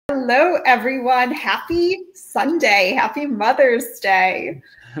Hello, everyone. Happy Sunday. Happy Mother's Day.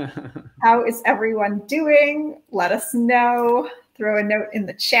 How is everyone doing? Let us know. Throw a note in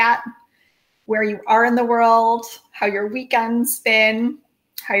the chat where you are in the world, how your weekend's been,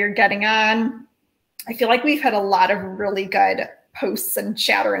 how you're getting on. I feel like we've had a lot of really good posts and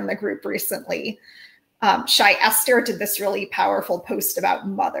chatter in the group recently. Shai Esther did this really powerful post about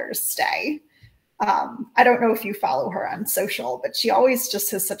Mother's Day. I don't know if you follow her on social, but she always just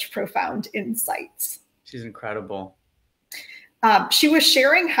has such profound insights. She's incredible. She was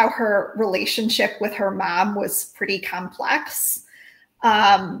sharing how her relationship with her mom was pretty complex.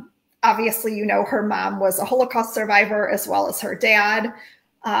 Obviously, you know, her mom was a Holocaust survivor as well as her dad.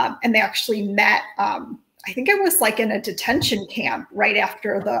 And they actually met, I think it was like in a detention camp right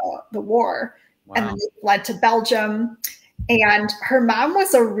after the war. Wow. And then they fled to Belgium. And her mom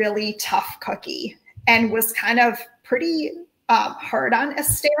was a really tough cookie and was kind of pretty hard on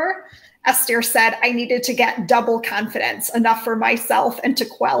Esther. Esther said, I needed to get double confidence, enough for myself and to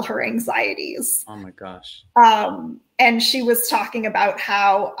quell her anxieties. Oh my gosh. And she was talking about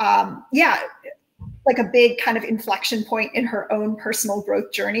how, like a big kind of inflection point in her own personal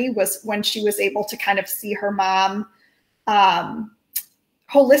growth journey was when she was able to kind of see her mom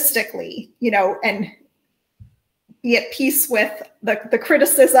holistically, you know, and be at peace with the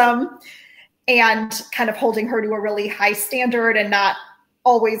criticism and kind of holding her to a really high standard and not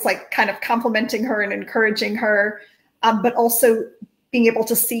always like kind of complimenting her and encouraging her, but also being able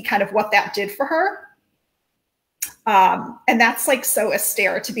to see kind of what that did for her. And that's like so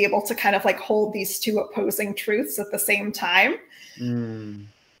Esther to be able to kind of like hold these two opposing truths at the same time.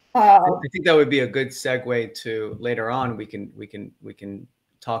 I think that would be a good segue to later on. We can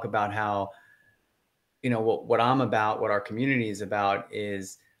talk about how, you know, what I'm about, what our community is about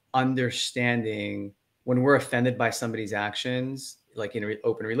is understanding when we're offended by somebody's actions, like in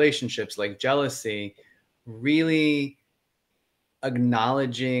open relationships, like jealousy, really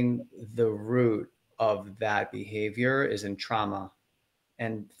acknowledging the root of that behavior is in trauma.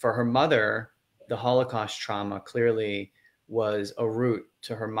 And for her mother, the Holocaust trauma clearly was a root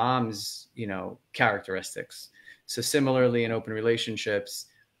to her mom's, you know, characteristics. So similarly in open relationships,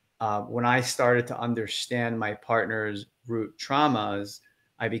 when I started to understand my partner's root traumas,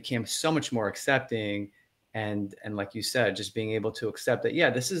 I became so much more accepting. And like you said, just being able to accept that,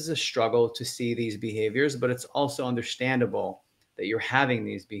 yeah, this is a struggle to see these behaviors, but it's also understandable that you're having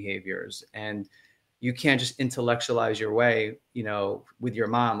these behaviors. And you can't just intellectualize your way, you know, with your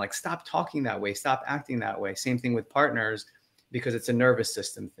mom, like stop talking that way, stop acting that way. Same thing with partners, because it's a nervous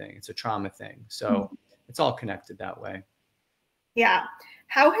system thing. It's a trauma thing. So it's all connected that way. Yeah.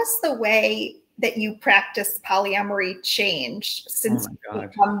 How has the way that you practice polyamory changed since you've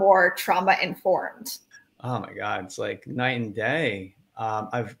become more trauma informed? Oh my God, it's like night and day.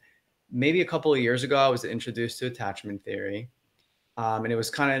 Maybe a couple of years ago, I was introduced to attachment theory, and it was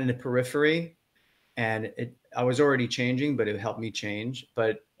kind of in the periphery, and I was already changing, but it helped me change.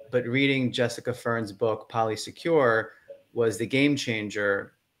 But reading Jessica Fern's book Polysecure was the game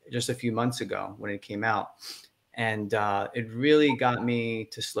changer just a few months ago when it came out. And it really got me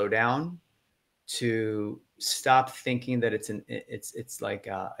to slow down, to stop thinking that it's like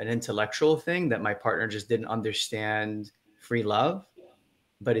an intellectual thing, that my partner just didn't understand free love,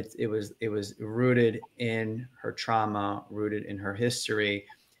 but it was rooted in her trauma, rooted in her history,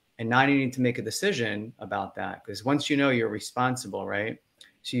 and not needing to make a decision about that. Because once you know, you're responsible, right?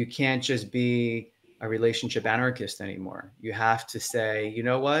 So you can't just be a relationship anarchist anymore. You have to say, you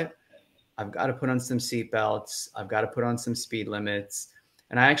know what? I've got to put on some seatbelts. I've got to put on some speed limits.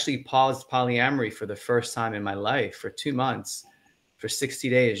 And I actually paused polyamory for the first time in my life for 2 months, for 60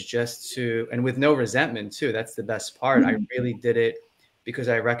 days, just to, and with no resentment too. That's the best part. I really did it because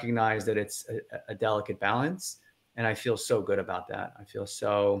I recognize that it's a delicate balance. And I feel so good about that. I feel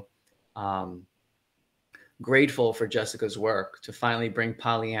so grateful for Jessica's work to finally bring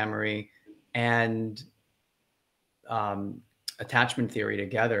polyamory and attachment theory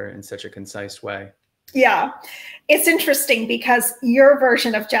together in such a concise way. Yeah, it's interesting because your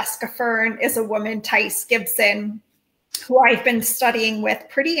version of Jessica Fern is a woman, Tice Gibson, who I've been studying with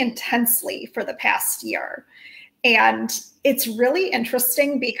pretty intensely for the past year. And it's really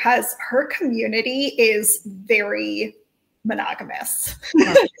interesting because her community is very monogamous.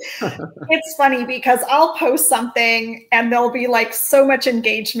 It's funny because I'll post something and there'll be like so much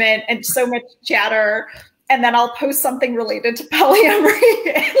engagement and so much chatter. And then I'll post something related to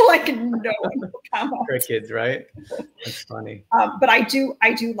polyamory and like no one will comment. For kids, right? That's funny. But I do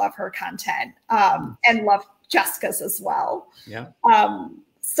love her content and love Jessica's as well. Yeah.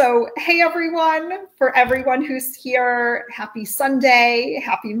 So, hey everyone, for everyone who's here, happy Sunday,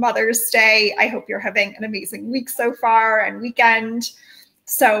 happy Mother's Day. I hope you're having an amazing week so far and weekend.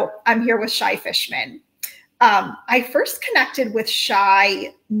 So I'm here with Shai Fishman. I first connected with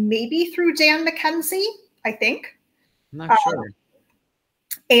Shai maybe through Dan McKenzie, I think. I'm not sure.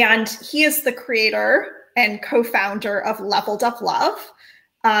 And he is the creator and co-founder of Leveled Up Love.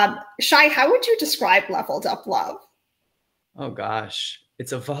 Shai, how would you describe Leveled Up Love? Oh gosh,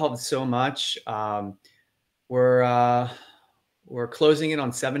 it's evolved so much. We're closing in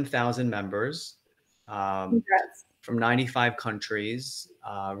on 7,000 members from 95 countries.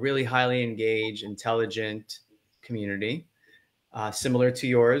 Really highly engaged, intelligent community, similar to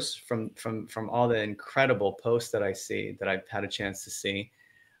yours. From all the incredible posts that I see, that I've had a chance to see,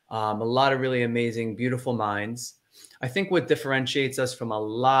 a lot of really amazing, beautiful minds. I think what differentiates us from a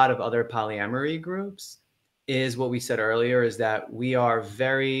lot of other polyamory groups is what we said earlier, is that we are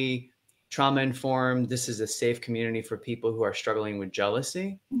very trauma informed. This is a safe community for people who are struggling with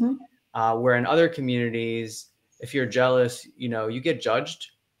jealousy. Where in other communities, if you're jealous, you get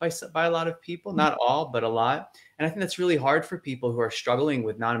judged by a lot of people, not all, but a lot. And I think that's really hard for people who are struggling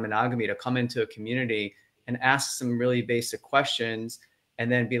with non-monogamy to come into a community and ask some really basic questions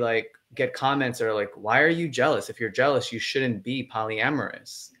and then be like, get comments that are like, why are you jealous? If you're jealous, you shouldn't be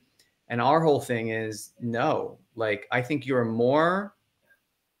polyamorous. And our whole thing is, no, like, I think you're more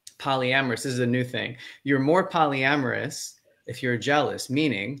polyamorous. This is a new thing. You're more polyamorous if you're jealous,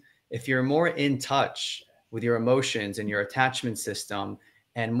 meaning if you're more in touch with your emotions and your attachment system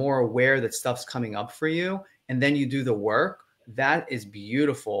and more aware that stuff's coming up for you, and then you do the work, that is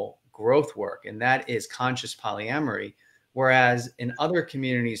beautiful growth work. And that is conscious polyamory. Whereas in other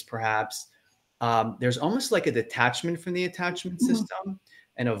communities, perhaps, there's almost like a detachment from the attachment system.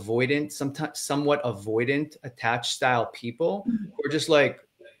 And avoidant, sometimes somewhat avoidant attached style people who are just like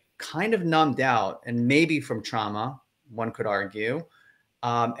kind of numbed out, and maybe from trauma, one could argue.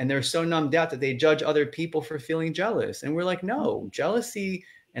 And they're so numbed out that they judge other people for feeling jealous. And we're like, no, jealousy,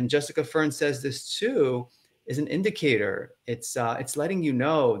 and Jessica Fern says this too, is an indicator. It's letting you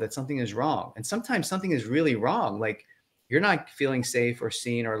know that something is wrong. And sometimes something is really wrong. Like, you're not feeling safe or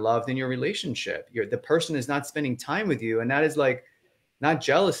seen or loved in your relationship. The person is not spending time with you. And that is like, not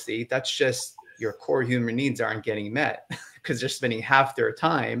jealousy, that's just your core human needs aren't getting met because they're spending half their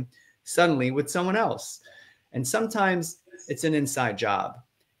time suddenly with someone else. And sometimes it's an inside job,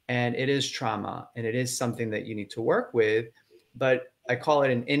 and it is trauma, and it is something that you need to work with. But I call it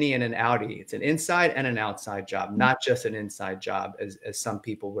an innie and an outie. It's an inside and an outside job, not just an inside job, as some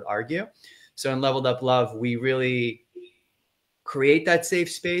people would argue. So in Leveled Up Love, we really create that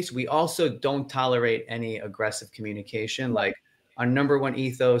safe space. We also don't tolerate any aggressive communication. Like, our number one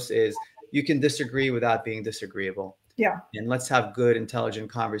ethos is you can disagree without being disagreeable. Yeah. And let's have good, intelligent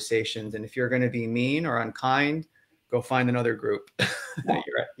conversations. And if you're going to be mean or unkind, go find another group. Yeah.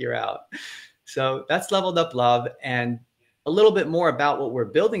 You're out. So that's Leveled Up Love. And a little bit more about what we're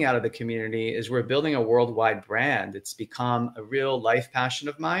building out of the community is we're building a worldwide brand. It's become a real life passion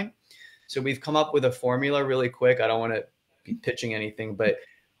of mine. So we've come up with a formula really quick. I don't want to be pitching anything, but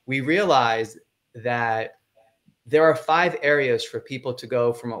we realized that there are 5 areas for people to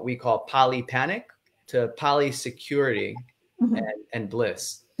go from what we call poly panic to poly security and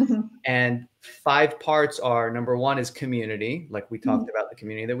bliss. And 5 parts are, number 1 is community, like we talked about the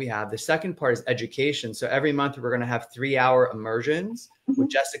community that we have. The second part is education. So every month we're going to have 3-hour immersions with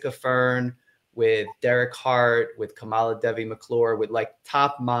Jessica Fern, with Derek Hart, with Kamala Devi McClure, with like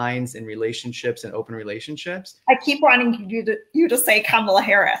top minds in relationships and open relationships. I keep wanting you to say Kamala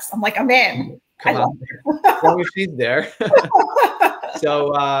Harris. I'm like, I'm in. Come on. As long as she's there.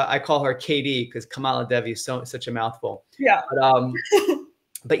 So I call her KD because Kamala Devi is such a mouthful. Yeah.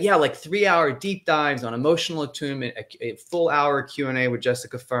 But yeah, like 3-hour deep dives on emotional attunement, a full hour Q&A with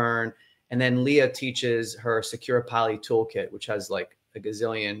Jessica Fern. And then Leah teaches her Secure Poly Toolkit, which has like a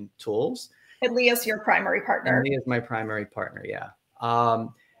gazillion tools. And Leah's your primary partner. And Leah's my primary partner, yeah.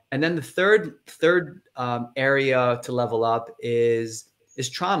 And then the third area to level up is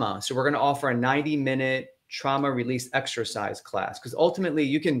trauma. So we're going to offer a 90-minute trauma release exercise class, because ultimately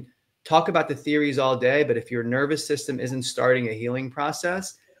you can talk about the theories all day, but if your nervous system isn't starting a healing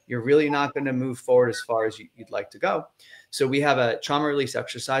process, you're really not going to move forward as far as you'd like to go. So we have a trauma release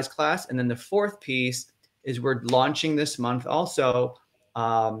exercise class. And then the 4th piece is we're launching this month also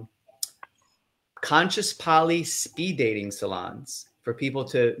conscious poly speed dating salons for people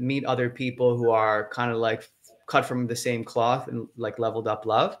to meet other people who are kind of like cut from the same cloth and like Leveled Up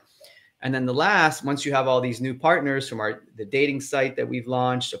Love. And then the last, once you have all these new partners from the dating site that we've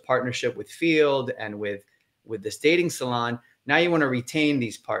launched, a partnership with Field and with this dating salon, Now you want to retain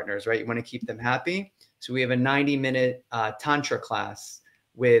these partners, right? You want to keep them happy. So we have a 90-minute Tantra class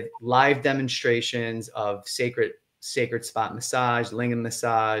with live demonstrations of sacred spot massage, lingam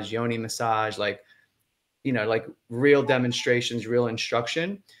massage, yoni massage, like, you know, like real demonstrations, real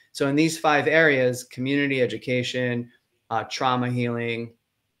instruction. So in these 5 areas, community education, trauma healing,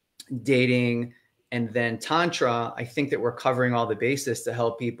 dating, and then Tantra, I think that we're covering all the bases to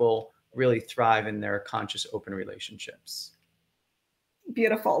help people really thrive in their conscious open relationships.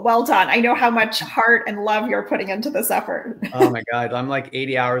 Beautiful. Well done. I know how much heart and love you're putting into this effort. Oh my God. I'm like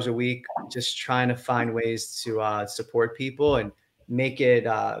 80 hours a week, just trying to find ways to support people and make it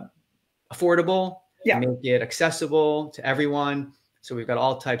affordable, make it accessible to everyone. So we've got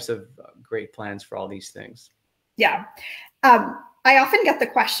all types of great plans for all these things. Yeah. I often get the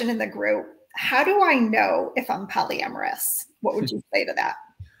question in the group, how do I know if I'm polyamorous? What would you say to that?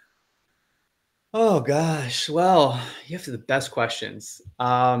 Oh gosh. Well, you have the best questions.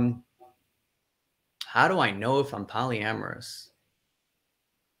 How do I know if I'm polyamorous?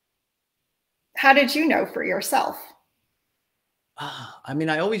 How did you know for yourself? I mean,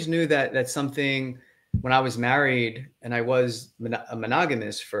 I always knew that that's something when I was married, and I was a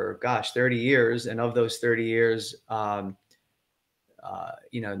monogamous for, gosh, 30 years. And of those 30 years,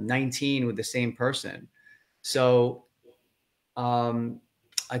 you know, 19 with the same person. So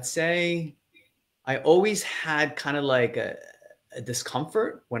I'd say I always had kind of like a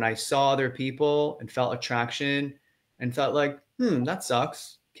discomfort when I saw other people and felt attraction and felt like, that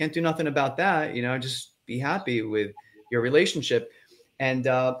sucks. Can't do nothing about that. You know, just be happy with your relationship. And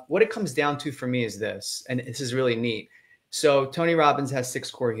what it comes down to for me is this, and this is really neat. So Tony Robbins has 6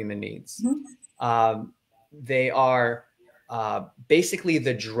 core human needs. They are basically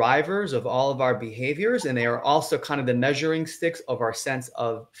the drivers of all of our behaviors, and they are also kind of the measuring sticks of our sense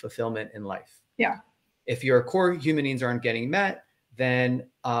of fulfillment in life. Yeah. If your core human needs aren't getting met, then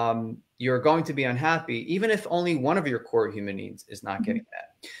you're going to be unhappy, even if only one of your core human needs is not getting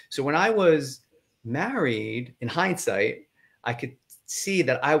met. So when I was married, in hindsight, I could see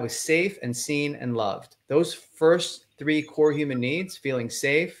that I was safe and seen and loved. Those first 3 core human needs, feeling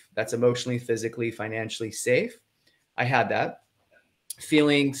safe, that's emotionally, physically, financially safe. I had that.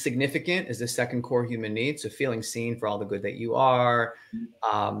 Feeling significant is the second core human need. So feeling seen for all the good that you are,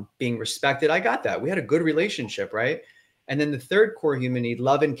 being respected. I got that. We had a good relationship, right? And then the third core human need,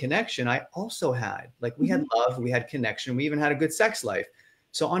 love and connection, I also had. Like we had love, we had connection, we even had a good sex life.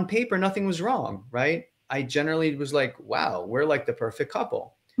 So on paper, nothing was wrong, right? I generally was like, wow, we're like the perfect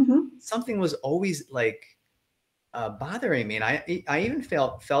couple. Something was always like bothering me. And I even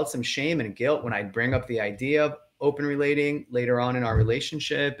felt some shame and guilt when I'd bring up the idea of open relating later on in our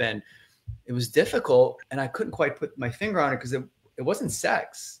relationship. And it was difficult. And I couldn't quite put my finger on it because it wasn't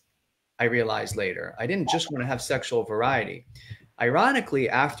sex. I realized later, I didn't just want to have sexual variety. Ironically,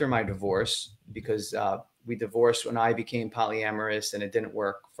 after my divorce, because we divorced when I became polyamorous and it didn't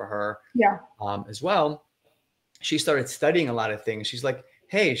work for her as well, she started studying a lot of things. She's like,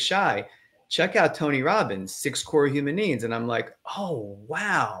 hey, Shai, check out Tony Robbins, 6 core human needs. And I'm like, oh,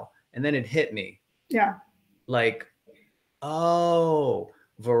 wow. And then it hit me. Yeah. Like, oh,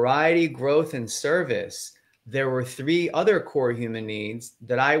 variety, growth, and service. There were 3 other core human needs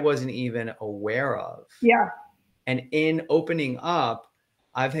that I wasn't even aware of. Yeah. And in opening up,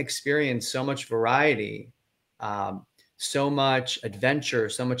 I've experienced so much variety, so much adventure,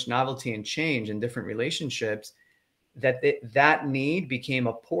 so much novelty and change in different relationships that that need became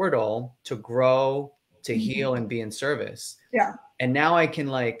a portal to grow, to heal, and be in service. Yeah. And now I can,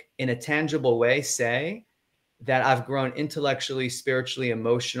 like, in a tangible way, say that I've grown intellectually, spiritually,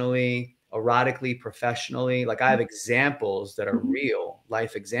 emotionally, erotically, professionally. Like I have examples that are real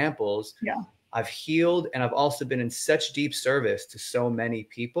life examples. Yeah. I've healed, and I've also been in such deep service to so many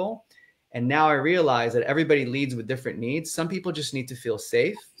people. And now I realize that everybody leads with different needs. Some people just need to feel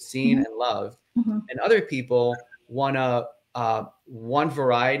safe, seen, and loved. And other people want one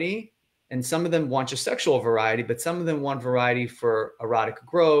variety, and some of them want just sexual variety, but some of them want variety for erotic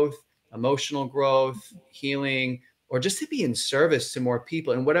growth, emotional growth, healing, or just to be in service to more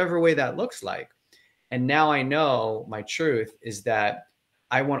people in whatever way that looks like. And now I know my truth is that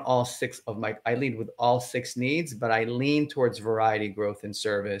I want all 6 of I lead with all 6 needs, but I lean towards variety, growth, and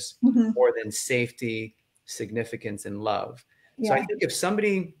service more than safety, significance, and love. So I think if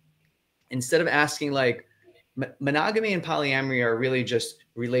somebody, instead of asking like, monogamy and polyamory are really just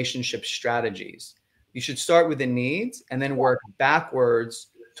relationship strategies, you should start with the needs and then work backwards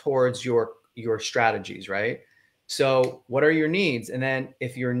towards your strategies, right? So what are your needs? And then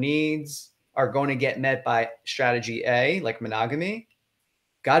if your needs are going to get met by strategy A, like monogamy,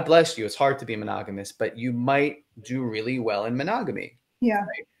 God bless you. It's hard to be monogamous, but you might do really well in monogamy. Yeah.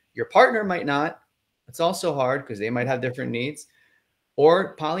 Right? Your partner might not. It's also hard because they might have different needs.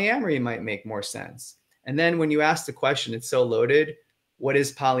 Or polyamory might make more sense. And then when you ask the question, it's so loaded. What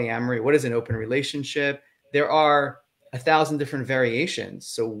is polyamory? What is an open relationship? There are 1,000 different variations.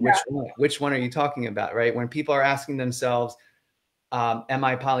 So which one are you talking about, right? When people are asking themselves, am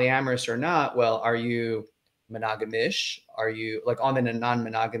I polyamorous or not? Well, are you monogamish? Are you like on the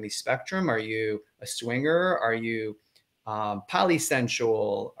non-monogamy spectrum? Are you a swinger? Are you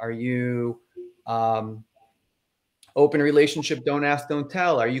polysensual? Are you open relationship, don't ask, don't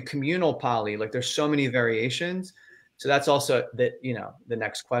tell? Are you communal poly? Like there's so many variations. So that's also the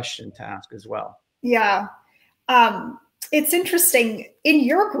next question to ask as well. Yeah. It's interesting. In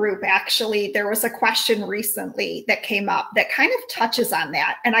your group, actually, there was a question recently that came up that kind of touches on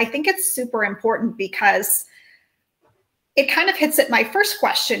that. And I think it's super important because it kind of hits at my first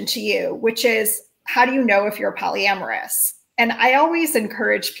question to you, which is, how do you know if you're polyamorous? And I always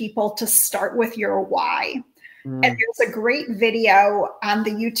encourage people to start with your why. And there's a great video on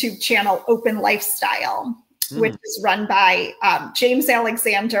the YouTube channel, Open Lifestyle, which is run by James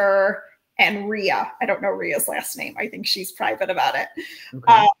Alexander and Leah. I don't know Ria's last name. I think she's private about it.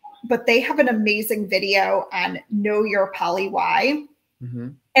 Okay. But they have an amazing video on Know Your Poly Why.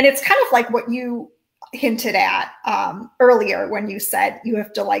 And it's kind of like what you hinted at earlier when you said you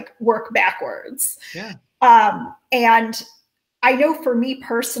have to like work backwards. Yeah. And I know for me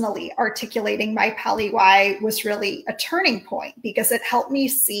personally, articulating my poly why was really a turning point because it helped me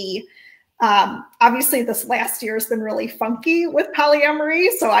see, obviously this last year has been really funky with polyamory.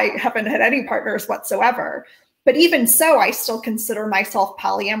 So I haven't had any partners whatsoever, but even so, I still consider myself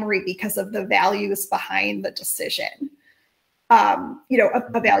polyamory because of the values behind the decision.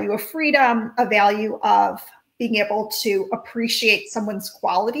 A value of freedom, a value of being able to appreciate someone's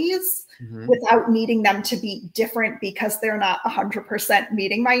qualities without needing them to be different because they're not 100%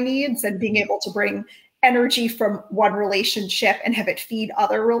 meeting my needs, and being able to bring energy from one relationship and have it feed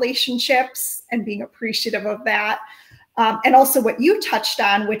other relationships and being appreciative of that. And also what you touched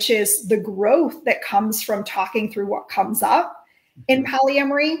on, which is the growth that comes from talking through what comes up in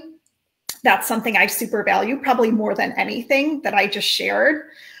polyamory. That's something I super value, probably more than anything that I just shared.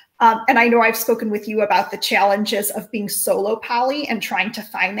 And I know I've spoken with you about the challenges of being solo poly and trying to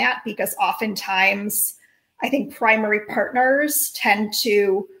find that, because oftentimes I think primary partners tend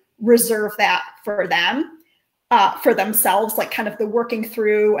to reserve that for them, for themselves, like kind of the working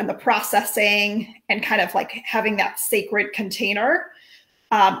through and the processing and kind of like having that sacred container.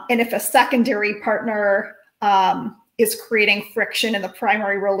 And if a secondary partner is creating friction in the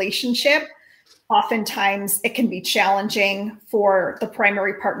primary relationship, oftentimes it can be challenging for the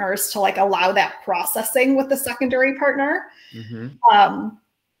primary partners to like allow that processing with the secondary partner.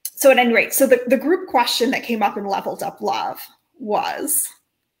 So at any rate, so the group question that came up in Leveled Up Love was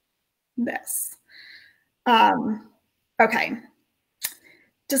this. Okay.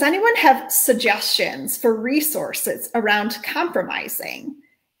 Does anyone have suggestions for resources around compromising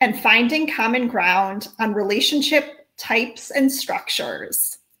and finding common ground on relationship types and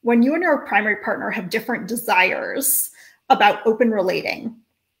structures when you and your primary partner have different desires about open relating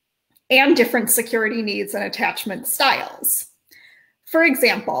and different security needs and attachment styles? For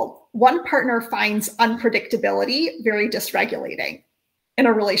example, one partner finds unpredictability very dysregulating in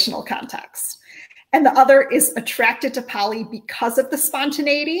a relational context, and the other is attracted to poly because of the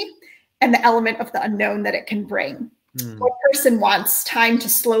spontaneity and the element of the unknown that it can bring. One person wants time to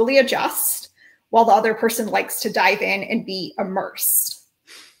slowly adjust, while the other person likes to dive in and be immersed.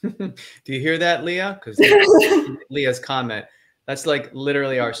 Do you hear that, Leah? Because Leah's comment, that's like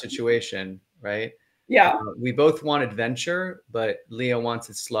literally our situation, right? Yeah. We both want adventure, but Leah wants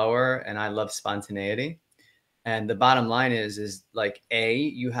it slower and I love spontaneity. And the bottom line is like,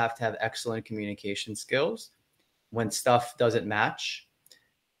 you have to have excellent communication skills when stuff doesn't match,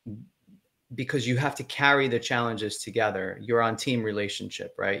 because you have to carry the challenges together. You're on team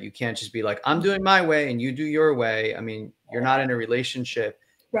relationship, right? You can't just be like, I'm doing my way and you do your way. I mean, you're not in a relationship.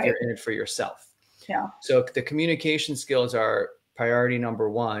 Right. You're in it for yourself. Yeah. So the communication skills are priority number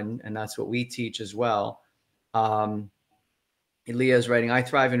one. And that's what we teach as well. Leah is writing, I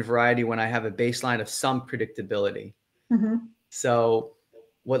thrive in variety when I have a baseline of some predictability. So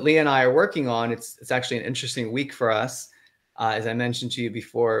what Leah and I are working on, it's actually an interesting week for us. As I mentioned to you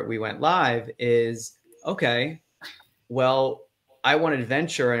before we went live, is, okay, well, I want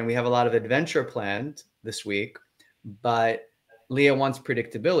adventure and we have a lot of adventure planned this week, but Leah wants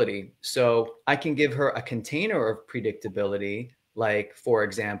predictability. So I can give her a container of predictability. Like, for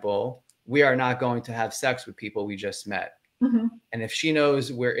example, we are not going to have sex with people we just met. And if she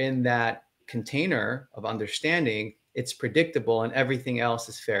knows we're in that container of understanding, it's predictable and everything else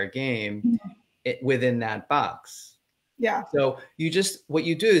is fair game within that box. Yeah. So what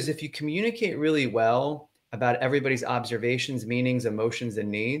you do is if you communicate really well about everybody's observations, meanings, emotions, and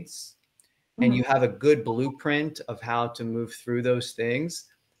needs, and you have a good blueprint of how to move through those things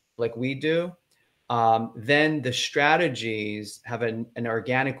like we do, then the strategies have an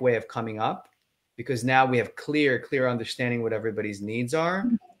organic way of coming up, because now we have clear understanding what everybody's needs are.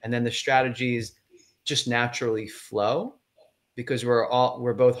 And then the strategies just naturally flow because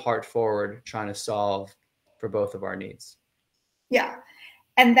we're both heart forward trying to solve for both of our needs. Yeah.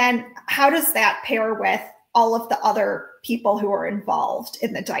 And then how does that pair with all of the other people who are involved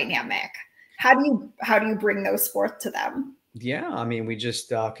in the dynamic? How do you bring those forth to them? Yeah, I mean, we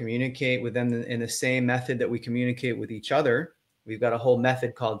just communicate with them in the same method that we communicate with each other. We've got a whole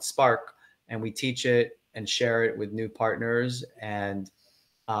method called Spark, and we teach it and share it with new partners. And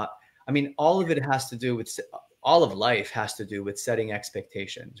I mean, all of life has to do with setting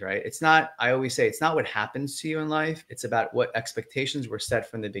expectations, right? It's not, I always say, it's not what happens to you in life. It's about what expectations were set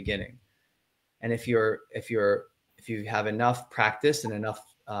from the beginning. And if you have enough practice and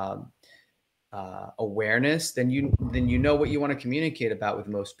enough awareness, then you know what you want to communicate about with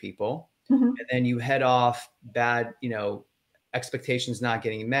most people. And then you head off bad, expectations not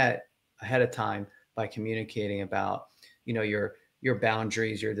getting met ahead of time by communicating about, your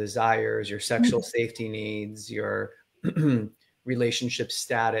boundaries, your desires, your sexual safety needs, your relationship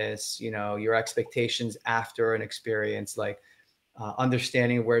status, your expectations after an experience, like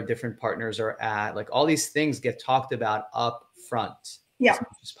understanding where different partners are at. Like all these things get talked about up front as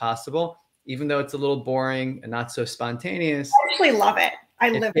much as possible, even though it's a little boring and not so spontaneous. I actually love it. I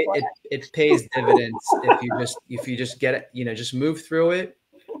live for it. It pays dividends if you just get it, just move through it,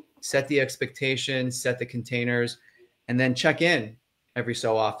 set the expectations, set the containers, and then check in every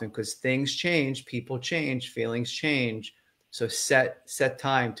so often, because things change, people change, feelings change. So set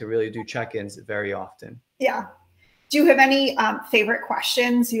time to really do check-ins very often. Yeah. Do you have any favorite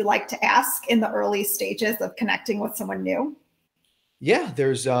questions you like to ask in the early stages of connecting with someone new? Yeah,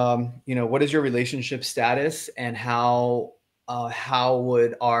 there's, what is your relationship status, and how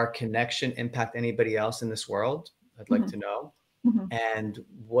would our connection impact anybody else in this world? I'd like to know. And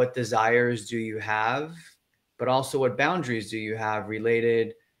what desires do you have, but also what boundaries do you have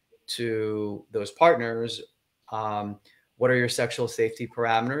related to those partners? What are your sexual safety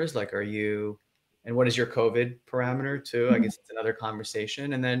parameters? Like, and what is your COVID parameter too? I guess it's another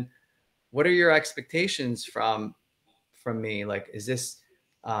conversation. And then what are your expectations from me? Like, is this,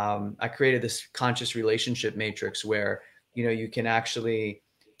 I created this conscious relationship matrix where, you can actually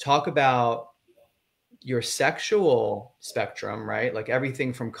talk about your sexual spectrum, right? Like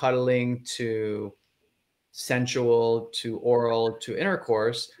everything from cuddling to sensual to oral to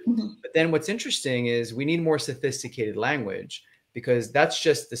intercourse. But then what's interesting is we need more sophisticated language, because that's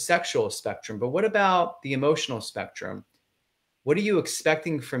just the sexual spectrum. But what about the emotional spectrum? What are you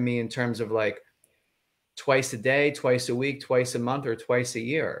expecting from me in terms of like twice a day, twice a week, twice a month, or twice a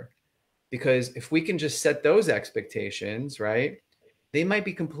year? Because if we can just set those expectations, right, they might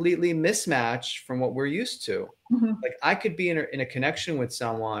be completely mismatched from what we're used to. Like I could be in a connection with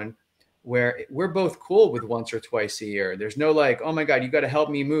someone where we're both cool with once or twice a year. There's no like, oh my God, you got to help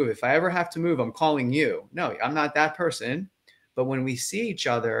me move. If I ever have to move, I'm calling you. No, I'm not that person. But when we see each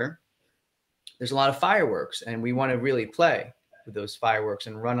other, there's a lot of fireworks, and we want to really play with those fireworks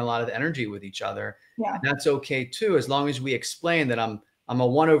and run a lot of energy with each other. Yeah. And that's okay too, as long as we explain that I'm a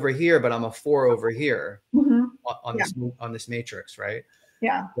 1 over here, but I'm a 4 over here on this matrix, right?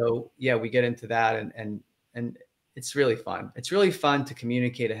 Yeah. So yeah, we get into that, and it's really fun. It's really fun to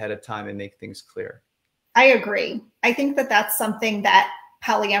communicate ahead of time and make things clear. I agree. I think that that's something that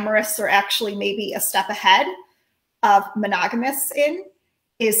polyamorous are actually maybe a step ahead of monogamists in,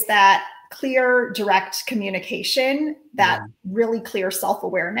 is that clear, direct communication, that really clear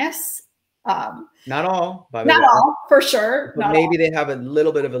self-awareness. Not all, by the way. Not all, for sure. But maybe they have a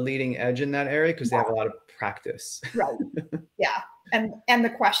little bit of a leading edge in that area because they have a lot of practice. Right. Yeah. And the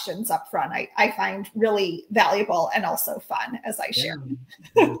questions up front, I find really valuable and also fun as I share.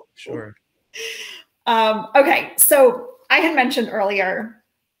 Yeah, sure. Okay. So I had mentioned earlier,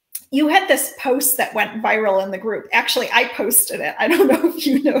 you had this post that went viral in the group. Actually, I posted it. I don't know if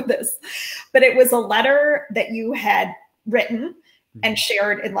you know this, but it was a letter that you had written and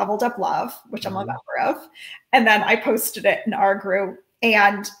shared in Leveled Up Love, which I'm a member of. And then I posted it in our group,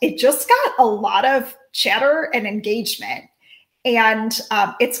 and it just got a lot of chatter and engagement. And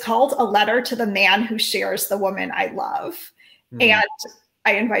it's called A Letter to the Man Who Shares the Woman I Love. And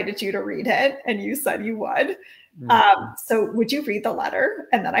I invited you to read it, and you said you would. So would you read the letter?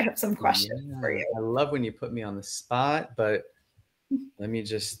 And then I have some questions for you. I love when you put me on the spot, but let me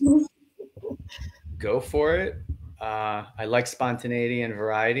just go for it. I like spontaneity and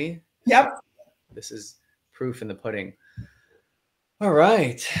variety. Yep. So this is proof in the pudding. All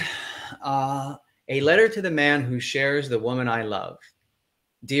right. A letter to the man who shares the woman I love.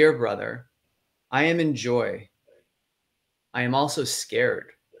 Dear brother, I am in joy. I am also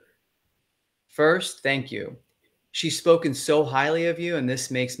scared. First, thank you. She's spoken so highly of you, and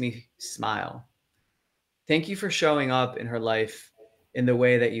this makes me smile. Thank you for showing up in her life in the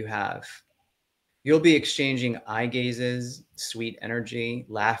way that you have. You'll be exchanging eye gazes, sweet energy,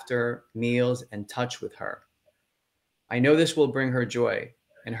 laughter, meals, and touch with her. I know this will bring her joy,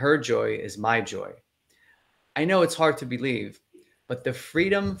 and her joy is my joy. I know it's hard to believe, but the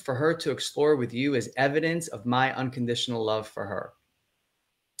freedom for her to explore with you is evidence of my unconditional love for her.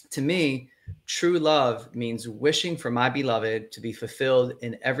 To me, true love means wishing for my beloved to be fulfilled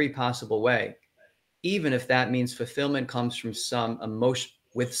in every possible way, even if that means fulfillment comes from some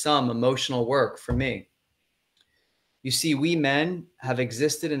emotional work for me. You see, we men have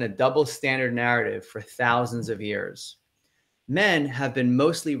existed in a double standard narrative for thousands of years. Men have been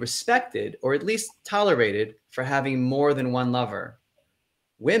mostly respected, or at least tolerated, for having more than one lover.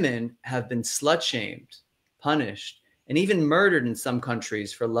 Women have been slut shamed, punished, and even murdered in some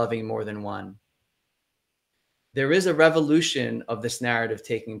countries for loving more than one. There is a revolution of this narrative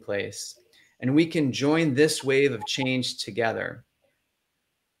taking place, and we can join this wave of change together.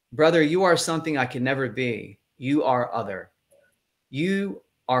 Brother, you are something I can never be. You are other. You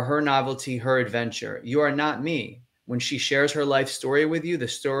are her novelty, her adventure. You are not me. When she shares her life story with you, the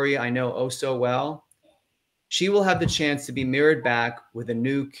story I know oh so well, she will have the chance to be mirrored back with a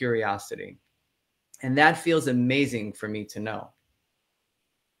new curiosity. And that feels amazing for me to know.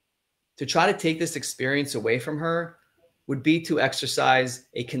 To try to take this experience away from her would be to exercise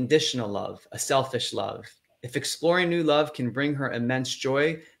a conditional love, a selfish love. If exploring new love can bring her immense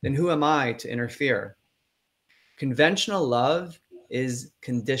joy, then who am I to interfere? Conventional love is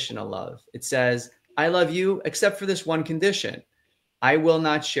conditional love. It says, I love you except for this one condition. I will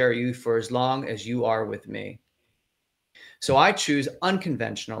not share you for as long as you are with me. So I choose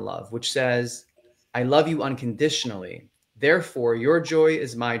unconventional love, which says, I love you unconditionally. Therefore, your joy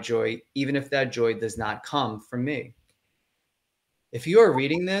is my joy, even if that joy does not come from me. If you are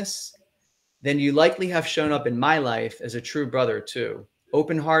reading this, then you likely have shown up in my life as a true brother too,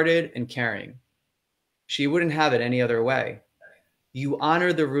 open-hearted and caring. She wouldn't have it any other way. You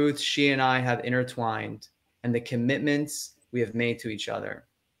honor the roots she and I have intertwined and the commitments we have made to each other.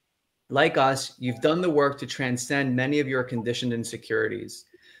 Like us, you've done the work to transcend many of your conditioned insecurities.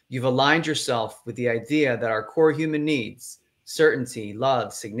 You've aligned yourself with the idea that our core human needs, certainty,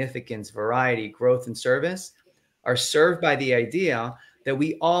 love, significance, variety, growth, and service, are served by the idea that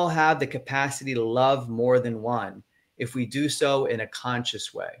we all have the capacity to love more than one if we do so in a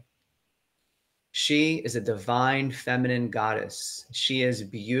conscious way. She is a divine feminine goddess. She is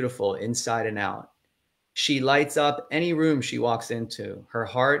beautiful inside and out. She lights up any room she walks into. Her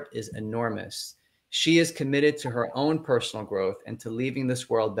heart is enormous. She is committed to her own personal growth and to leaving this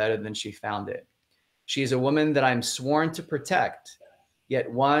world better than she found it. She is a woman that I'm sworn to protect,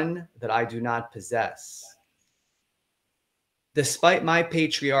 yet one that I do not possess. Despite my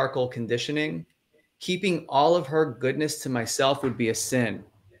patriarchal conditioning, keeping all of her goodness to myself would be a sin.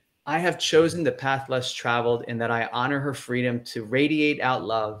 I have chosen the path less traveled in that I honor her freedom to radiate out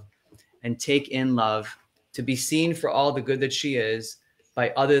love and take in love, to be seen for all the good that she is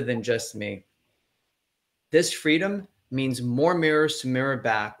by other than just me. This freedom means more mirrors to mirror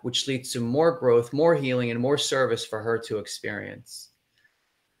back, which leads to more growth, more healing, and more service for her to experience.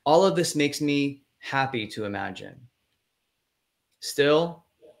 All of this makes me happy to imagine. Still,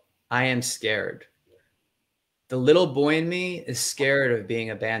 I am scared. The little boy in me is scared of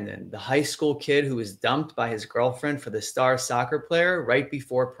being abandoned. The high school kid who was dumped by his girlfriend for the star soccer player right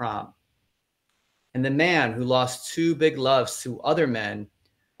before prom. And the man who lost two big loves to other men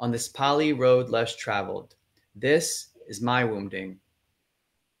on this poly road less traveled. This is my wounding.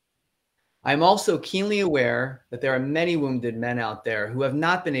 I'm also keenly aware that there are many wounded men out there who have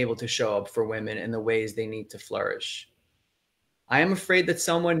not been able to show up for women in the ways they need to flourish. I am afraid that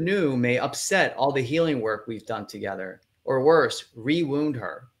someone new may upset all the healing work we've done together, or worse, re-wound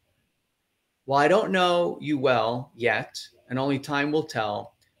her. While I don't know you well yet, and only time will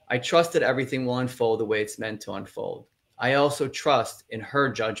tell, I trust that everything will unfold the way it's meant to unfold. I also trust in her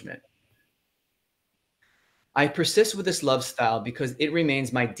judgment. I persist with this love style because it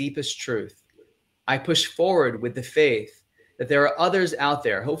remains my deepest truth. I push forward with the faith that there are others out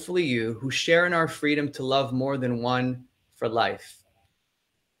there, hopefully you, who share in our freedom to love more than one for life.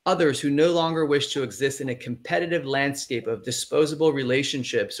 Others who no longer wish to exist in a competitive landscape of disposable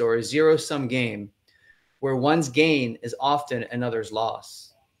relationships or a zero-sum game where one's gain is often another's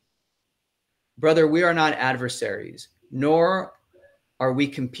loss. Brother, we are not adversaries, nor are we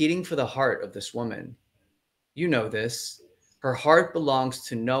competing for the heart of this woman. You know this. Her heart belongs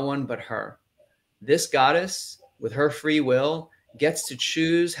to no one but her. This goddess, with her free will, gets to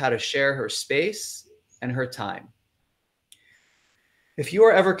choose how to share her space and her time. If you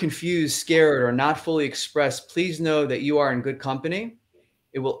are ever confused, scared, or not fully expressed, please know that you are in good company.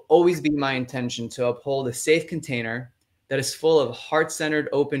 It will always be my intention to uphold a safe container that is full of heart-centered,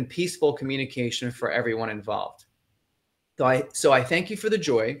 open, peaceful communication for everyone involved. So I thank you for the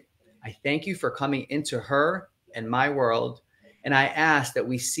joy. I thank you for coming into her and my world. And I ask that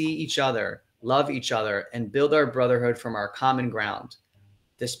we see each other, love each other, and build our brotherhood from our common ground,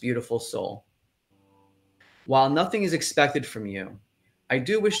 this beautiful soul. While nothing is expected from you, I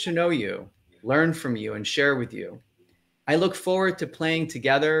do wish to know you, learn from you, and share with you. I look forward to playing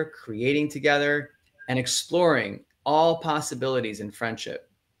together, creating together, and exploring all possibilities in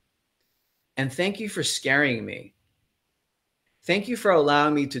friendship. And thank you for scaring me. Thank you for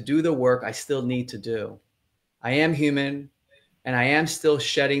allowing me to do the work I still need to do. I am human, and I am still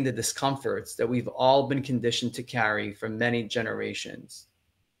shedding the discomforts that we've all been conditioned to carry for many generations.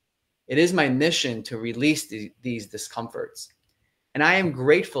 It is my mission to release these discomforts, and I am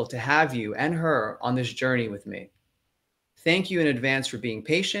grateful to have you and her on this journey with me. Thank you in advance for being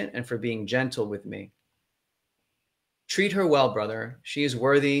patient and for being gentle with me. Treat her well, brother. She is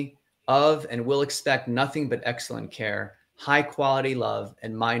worthy of and will expect nothing but excellent care, high quality love,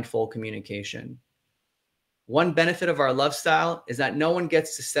 and mindful communication. One benefit of our love style is that no one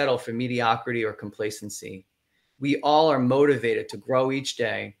gets to settle for mediocrity or complacency. We all are motivated to grow each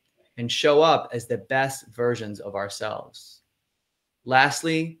day and show up as the best versions of ourselves.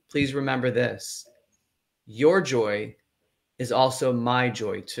 Lastly, please remember this. Your joy is also my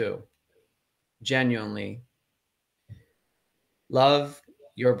joy too. Genuinely. Love,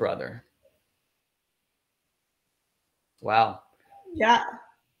 your brother. Wow. Yeah.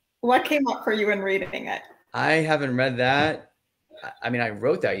 What came up for you in reading it? I haven't read that. I mean, I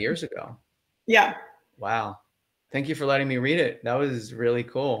wrote that years ago. Yeah. Wow. Thank you for letting me read it. That was really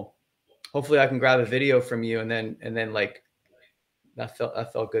cool. Hopefully I can grab a video from you and then like that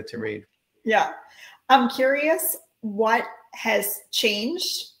felt good to read. Yeah. I'm curious what has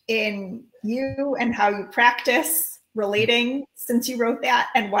changed in you and how you practice relating since you wrote that,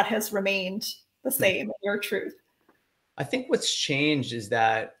 and what has remained the same in your truth. I think what's changed is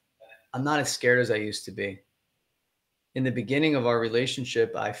that I'm not as scared as I used to be. In the beginning of our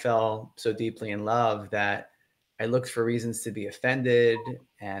relationship, I fell so deeply in love that I looked for reasons to be offended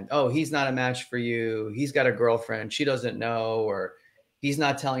and, oh, he's not a match for you. He's got a girlfriend. She doesn't know, or he's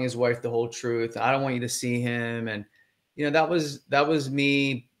not telling his wife the whole truth. I don't want you to see him. And, you know, that was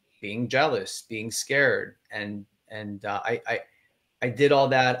me being jealous, being scared. And I did all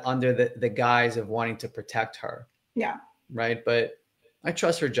that under the guise of wanting to protect her. Yeah. Right. But I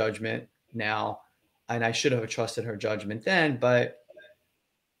trust her judgment now, and I should have trusted her judgment then, but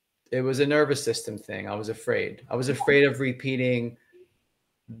it was a nervous system thing. I was afraid. I was afraid of repeating,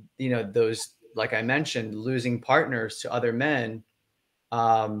 you know, those, like I mentioned, losing partners to other men,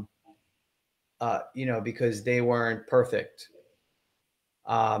 you know, because they weren't perfect.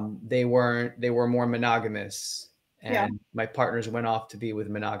 They were more monogamous, and my partners went off to be with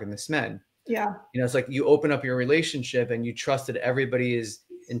monogamous men. Yeah. You know, it's like you open up your relationship and you trust that everybody's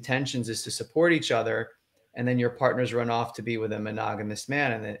intentions is to support each other, and then your partners run off to be with a monogamous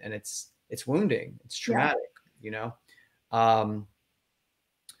man, and it's wounding, it's traumatic, you know.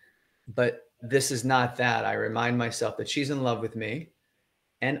 But this is not that. I remind myself that she's in love with me,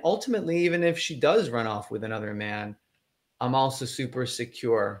 and ultimately, even if she does run off with another man, I'm also super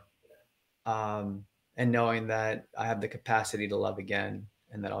secure, and knowing that I have the capacity to love again,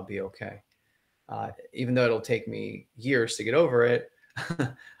 and that I'll be okay. Even though it'll take me years to get over it,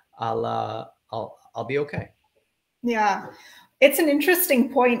 I'll be okay. Yeah. It's an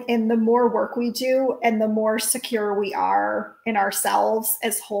interesting point. In the more work we do and the more secure we are in ourselves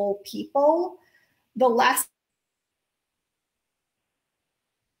as whole people, the less.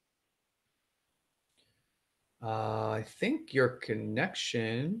 I think your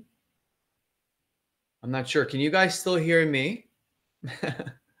connection, I'm not sure. Can you guys still hear me?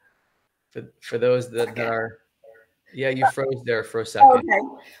 For those that are, yeah, you froze there for a second. Okay.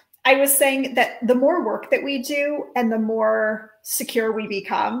 I was saying that the more work that we do and the more secure we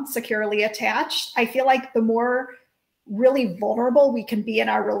become, securely attached, I feel like the more really vulnerable we can be in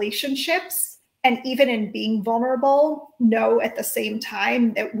our relationships. And even in being vulnerable, know at the same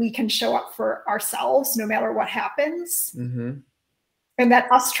time that we can show up for ourselves no matter what happens. Mm-hmm. And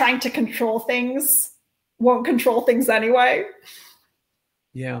that us trying to control things won't control things anyway.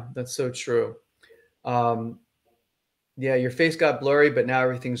 Yeah, that's so true. Yeah, your face got blurry, but now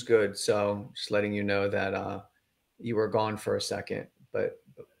everything's good. So just letting you know that you were gone for a second, but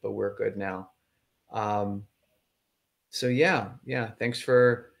we're good now. Um, so yeah. Thanks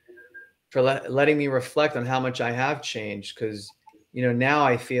for letting me reflect on how much I have changed, because now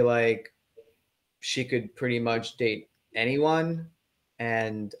I feel like she could pretty much date anyone,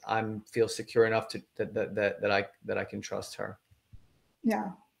 and I'm feel secure enough to that I can trust her.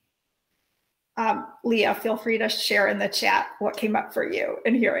 Yeah. Leah, feel free to share in the chat what came up for you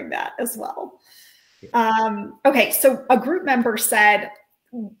in hearing that as well. Okay, so a group member said,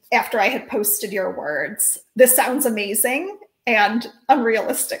 after I had posted your words, this sounds amazing and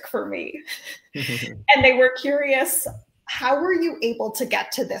unrealistic for me. And they were curious, how were you able to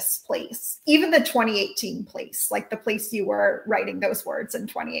get to this place? Even the 2018 place, like the place you were writing those words in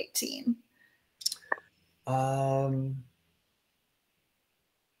 2018.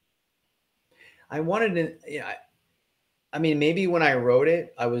 I wanted to, I mean, maybe when I wrote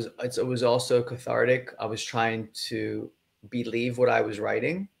it, it was also cathartic. I was trying to believe what I was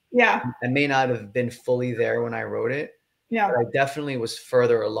writing. Yeah. I may not have been fully there when I wrote it. Yeah. But I definitely was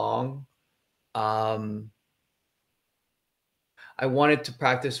further along. I wanted to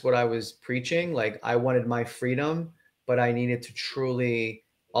practice what I was preaching. Like, I wanted my freedom, but I needed to truly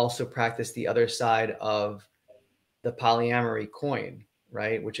also practice the other side of the polyamory coin,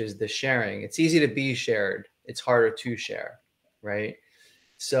 right? Which is the sharing. It's easy to be shared. It's harder to share, right?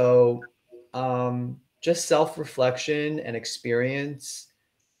 So just self-reflection and experience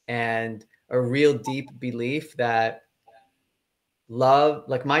and a real deep belief that love,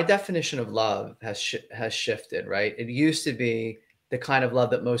 like my definition of love has shifted, right? It used to be the kind of love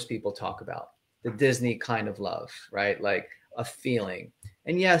that most people talk about, the Disney kind of love, right? Like a feeling.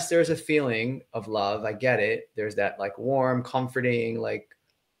 And yes, there's a feeling of love. I get it. There's that like warm, comforting, like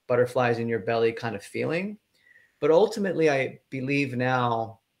butterflies in your belly kind of feeling. But ultimately, I believe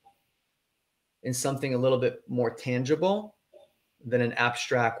now in something a little bit more tangible than an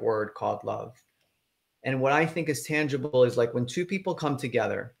abstract word called love. And what I think is tangible is like when two people come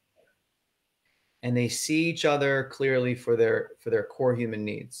together and they see each other clearly for their core human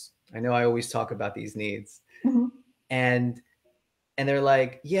needs. I know I always talk about these needs. Mm-hmm. And they're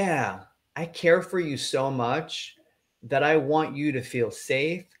like, yeah, I care for you so much that I want you to feel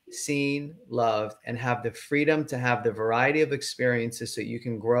safe, seen, loved, and have the freedom to have the variety of experiences so you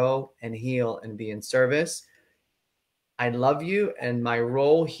can grow and heal and be in service. I love you, and my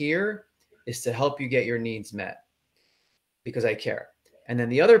role here is to help you get your needs met because I care. And then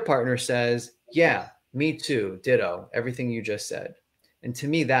the other partner says, yeah, me too, ditto, everything you just said. And to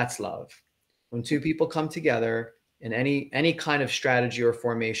me, that's love. When two people come together in any kind of strategy or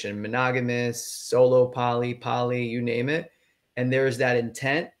formation, monogamous, solo, poly, you name it, and there's that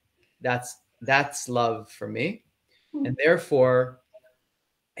intent, that's love for me. And therefore,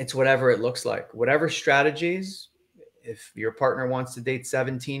 it's whatever it looks like, whatever strategies. If your partner wants to date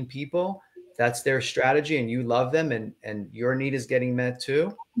 17 people, that's their strategy, and you love them, and your need is getting met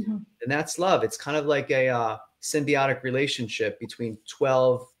too. Mm-hmm. And that's love. It's kind of like a symbiotic relationship between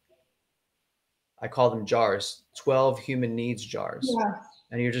 12, I call them jars, 12 human needs jars. Yeah.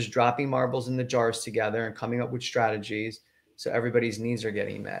 And you're just dropping marbles in the jars together and coming up with strategies so everybody's needs are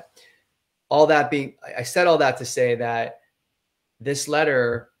getting met. All that being, I said all that to say that this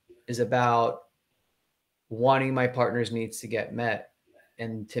letter is about wanting my partner's needs to get met.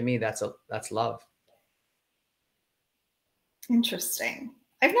 And to me, that's love. Interesting.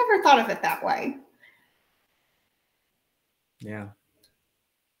 I've never thought of it that way. Yeah.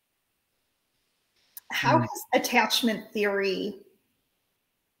 How has attachment theory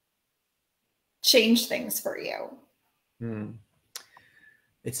changed things for you?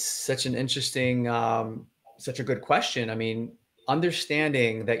 It's such an interesting, such a good question. I mean,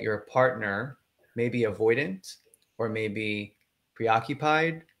 understanding that your partner may be avoidant or maybe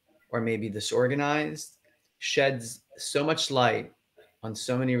preoccupied or maybe disorganized sheds so much light on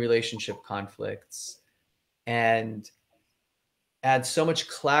so many relationship conflicts and adds so much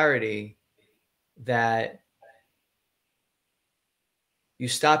clarity that you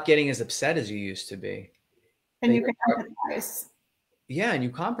stop getting as upset as you used to be. And you can empathize. Yeah, and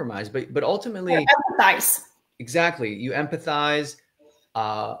you compromise, but ultimately empathize. Exactly. You empathize,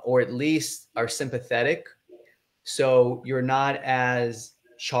 or at least are sympathetic. So you're not as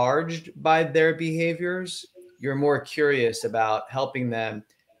charged by their behaviors, you're more curious about helping them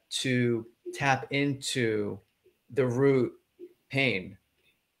to tap into the root pain,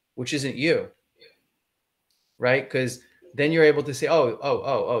 which isn't you, right? Because then you're able to say,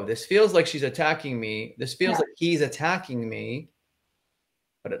 oh, this feels like she's attacking me. This feels like he's attacking me.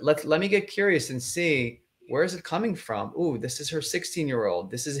 But let me get curious and see, where is it coming from? Ooh, this is her 16-year-old.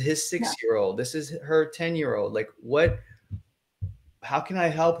 This is his 6-year-old. This is her 10-year-old. Like, how can I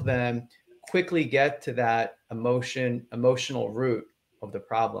help them quickly get to that emotional root of the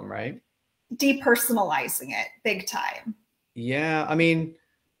problem, right? Depersonalizing it big time. Yeah. I mean,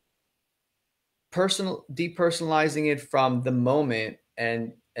 depersonalizing it from the moment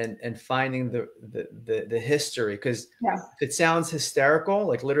and finding the history, because if it sounds hysterical,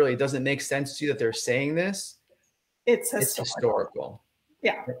 like literally it doesn't make sense to you that they're saying this, it's historical.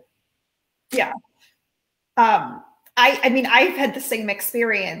 Yeah. I mean, I've had the same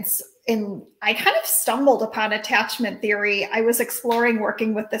experience. I kind of stumbled upon attachment theory. I was exploring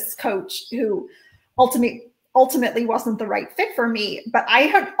working with this coach who ultimately wasn't the right fit for me, but I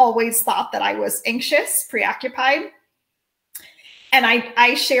had always thought that I was anxious, preoccupied. And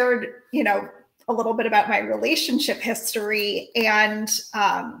I shared, a little bit about my relationship history. And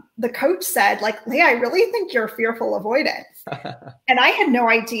the coach said, like, Leah, I really think you're fearful avoidant. And I had no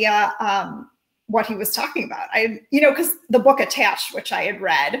idea what he was talking about. Because the book Attached, which I had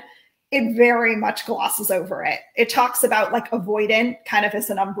read, it very much glosses over it. It talks about like avoidant kind of as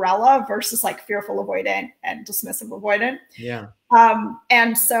an umbrella versus like fearful avoidant and dismissive avoidant. Yeah.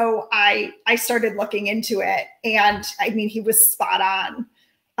 And so I started looking into it, and I mean, he was spot on.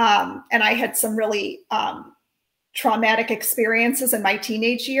 And I had some really traumatic experiences in my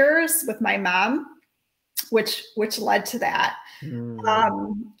teenage years with my mom, which led to that. And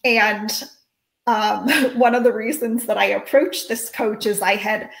one of the reasons that I approached this coach is I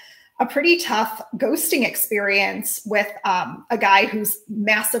had a pretty tough ghosting experience with a guy who's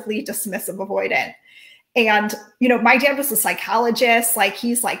massively dismissive avoidant. And, my dad was a psychologist. Like,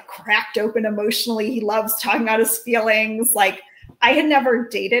 he's like cracked open emotionally. He loves talking about his feelings. Like, I had never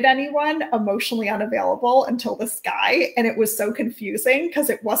dated anyone emotionally unavailable until this guy. And it was so confusing because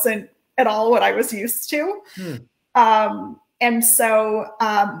it wasn't at all what I was used to. And so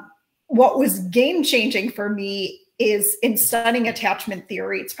what was game changing for me is in studying attachment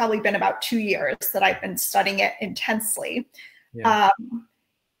theory. It's probably been about 2 years that I've been studying it intensely. I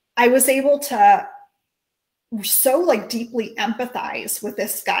was able to so like deeply empathize with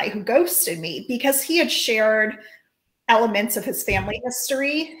this guy who ghosted me because he had shared elements of his family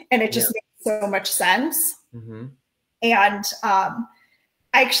history, and it just made so much sense. And I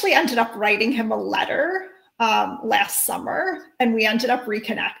actually ended up writing him a letter last summer, and we ended up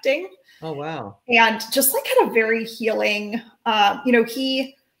reconnecting. Oh, wow. And just like had a very healing, I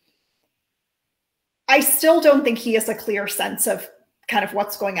still don't think he has a clear sense of kind of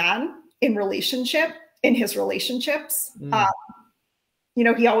what's going on in his relationships.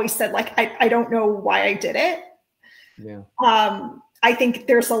 He always said, like, I don't know why I did it. Yeah. I think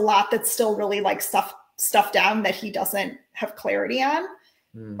there's a lot that's still really like stuff down that he doesn't have clarity on.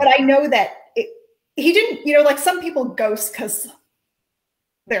 But I know that he didn't, like some people ghost because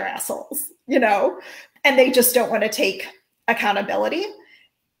they're assholes, and they just don't want to take accountability.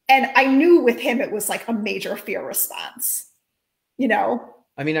 And I knew with him, it was like a major fear response,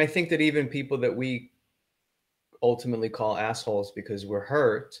 I mean, I think that even people that we ultimately call assholes because we're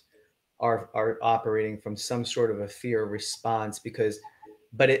hurt are operating from some sort of a fear response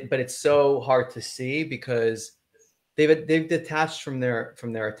but it's so hard to see because they've detached from their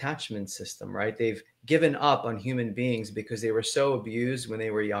attachment system, right? They've given up on human beings because they were so abused when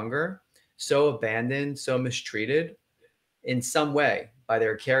they were younger, so abandoned, so mistreated in some way by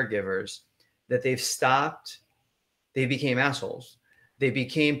their caregivers that they became assholes. They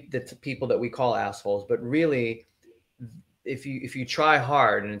became the people that we call assholes. But really, if you try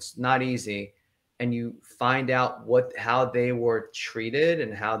hard, and it's not easy, and you find out how they were treated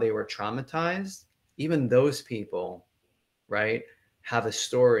and how they were traumatized, even those people, right, have a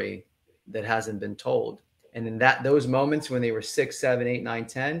story that hasn't been told. And in those moments when they were 6, 7, 8, 9,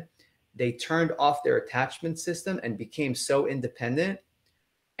 10, they turned off their attachment system and became so independent,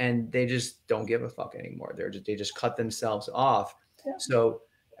 and they just don't give a fuck anymore. They just cut themselves off. So,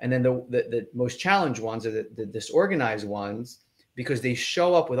 and then the most challenged ones are the disorganized ones, because they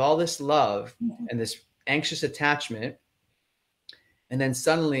show up with all this love and this anxious attachment, and then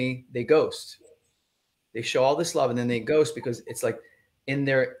suddenly they ghost. They show all this love and then they ghost because it's like in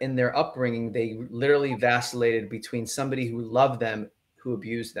their upbringing, they literally vacillated between somebody who loved them, who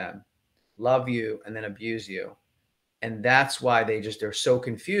abused them, love you and then abuse you. And that's why they're so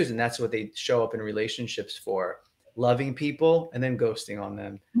confused. And that's what they show up in relationships for, loving people and then ghosting on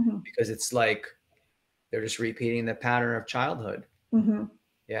them, because it's like they're just repeating the pattern of childhood.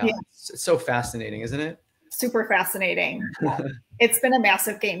 Yeah. It's so fascinating, isn't it? Super fascinating. It's been a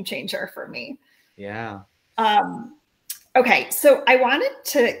massive game changer for me. Yeah. Okay. So I wanted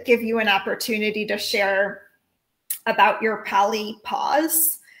to give you an opportunity to share about your poly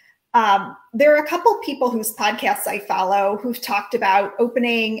pause. There are a couple people whose podcasts I follow who've talked about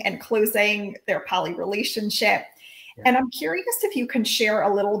opening and closing their poly relationship. Yeah. And I'm curious if you can share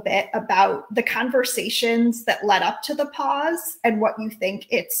a little bit about the conversations that led up to the pause and what you think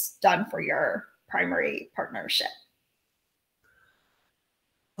it's done for your primary partnership.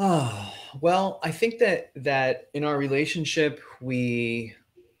 Oh, well, I think that in our relationship, we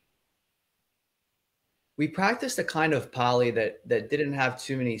practiced a kind of poly that didn't have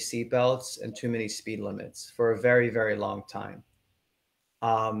too many seatbelts and too many speed limits for a very, very long time.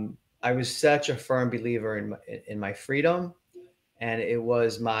 I was such a firm believer in my freedom, and it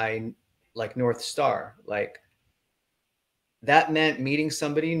was my like North Star. Like that meant meeting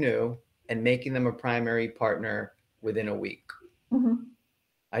somebody new and making them a primary partner within a week.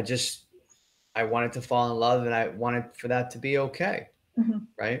 I wanted to fall in love, and I wanted for that to be okay.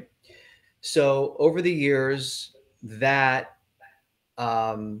 Right. So over the years, that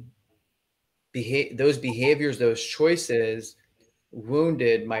those behaviors, those choices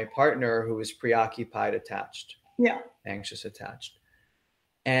wounded my partner, who was preoccupied, attached, anxious, attached.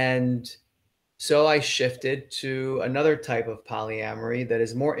 And so I shifted to another type of polyamory that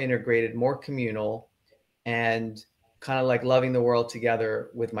is more integrated, more communal, and kind of like loving the world together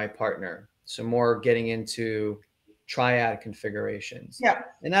with my partner. So more getting into triad configurations.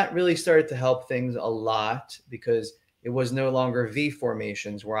 And that really started to help things a lot, because it was no longer V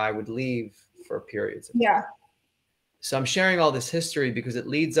formations where I would leave for periods of time. So I'm sharing all this history because it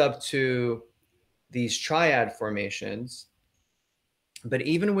leads up to these triad formations. But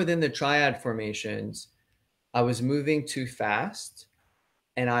even within the triad formations, I was moving too fast,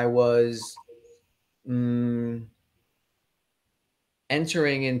 and I was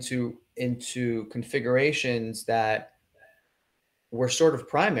entering into configurations that were sort of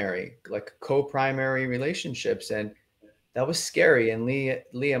primary, like co-primary relationships. And that was scary. And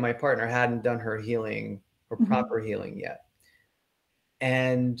Leah, my partner, hadn't done her healing, her proper healing yet.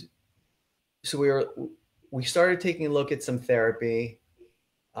 And so we started taking a look at some therapy,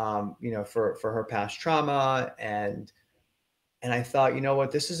 for her past trauma. And I thought, you know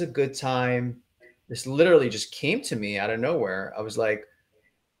what, this is a good time. This literally just came to me out of nowhere. I was like,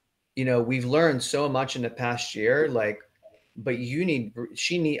 we've learned so much in the past year, like, but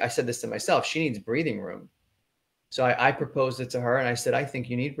I said this to myself, she needs breathing room. So I proposed it to her, and I said, I think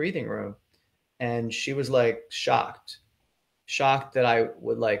you need breathing room. And she was like shocked that I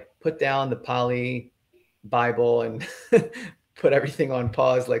would like put down the poly Bible and put everything on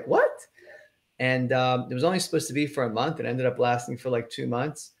pause. Like, what? And it was only supposed to be for a month, and ended up lasting for like 2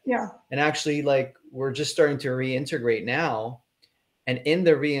 months. And actually, like, we're just starting to reintegrate now. And in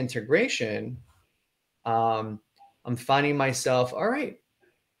the reintegration, I'm finding myself, all right,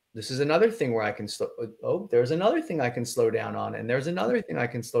 this is another thing where I can there's another thing I can slow down on, and there's another thing I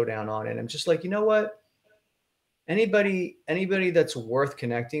can slow down on. And I'm just like, you know what? Anybody that's worth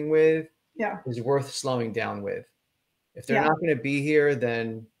connecting with is worth slowing down with. If they're not going to be here,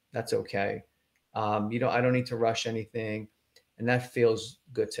 then that's okay. I don't need to rush anything. And that feels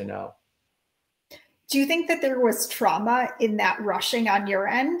good to know. Do you think that there was trauma in that rushing on your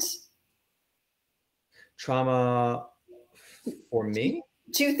end? Trauma for me?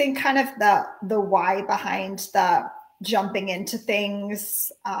 Do you think kind of the why behind the jumping into things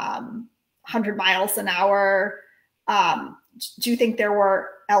 100 miles an hour? Do you think there were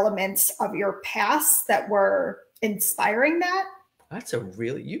elements of your past that were inspiring that?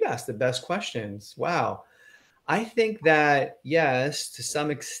 You've asked the best questions. Wow. I think that, yes, to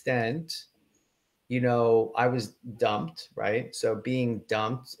some extent, I was dumped, right? So being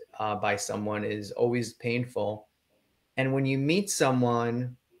dumped by someone is always painful. And when you meet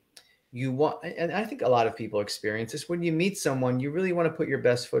someone, and I think a lot of people experience this, when you meet someone, you really want to put your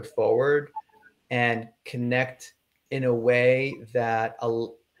best foot forward and connect in a way that, I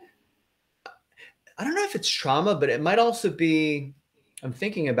don't know if it's trauma, but it might also be, I'm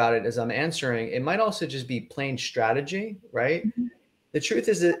thinking about it as I'm answering, it might also just be plain strategy, right? The truth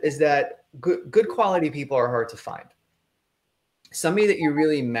is that good quality people are hard to find. Somebody that you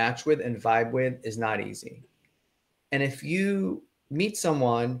really match with and vibe with is not easy. And if you meet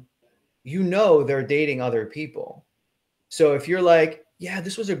someone, they're dating other people. So if you're like, yeah,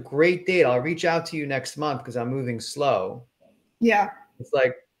 this was a great date. I'll reach out to you next month because I'm moving slow. Yeah. It's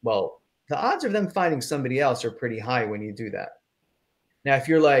like, well, the odds of them finding somebody else are pretty high when you do that. Now, if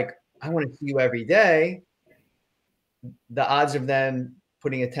you're like, I want to see you every day, the odds of them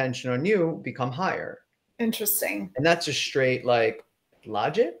putting attention on you become higher. Interesting. And that's just straight like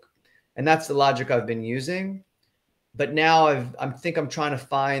logic. And that's the logic I've been using. But now I think I'm trying to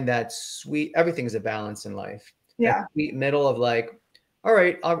find that sweet, everything's a balance in life. That Yeah. sweet middle of like, all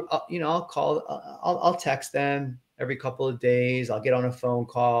right, I'll call, I'll text them every couple of days. I'll get on a phone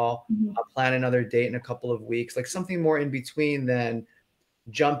call. Mhm. I'll plan another date in a couple of weeks, like something more in between than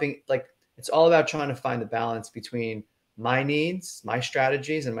jumping. Like it's all about trying to find the balance between my needs, my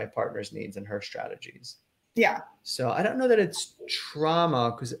strategies, and my partner's needs and her strategies. Yeah. So I don't know that it's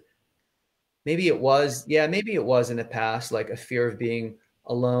trauma because maybe it was, yeah, maybe it was in the past, like a fear of being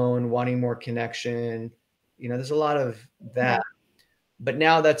alone, wanting more connection. You know, there's a lot of Yeah. that. But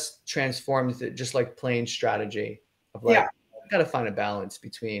now that's transformed to just like plain strategy of like, Yeah. I got to find a balance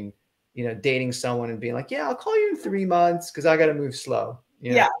between, you know, dating someone and being like, yeah, I'll call you in 3 months because I got to move slow.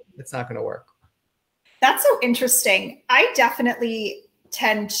 You know, Yeah. it's not going to work. That's so interesting. I definitely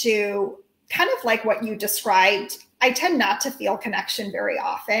tend to kind of like what you described. I tend not to feel connection very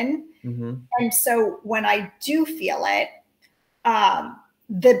often. Mm-hmm. And so when I do feel it, um,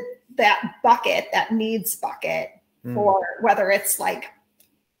 the that bucket, that needs bucket for whether it's like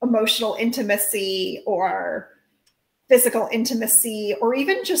emotional intimacy or physical intimacy or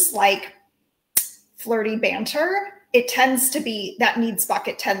even just like flirty banter, it tends to be that needs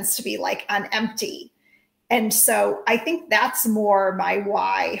bucket tends to be like on empty. And so I think that's more my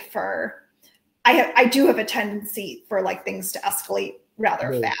why for I do have a tendency for like things to escalate rather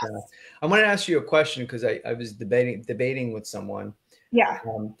Really fast. fast. I want to ask you a question because I was debating with someone. Yeah.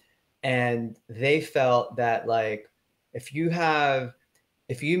 And they felt that like if you have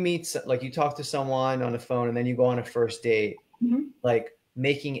if you meet like you talk to someone on the phone and then you go on a first date, Mm-hmm. like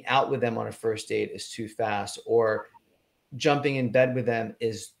making out with them on a first date is too fast, or jumping in bed with them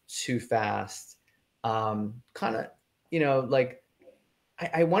is too fast. Kind of, you know, like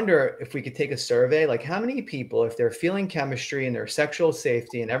I wonder if we could take a survey, like how many people, if they're feeling chemistry and their sexual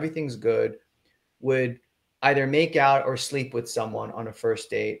safety and everything's good, would either make out or sleep with someone on a first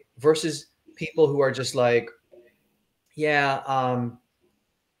date versus people who are just like, yeah,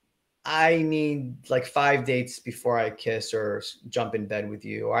 I need like 5 dates before I kiss or jump in bed with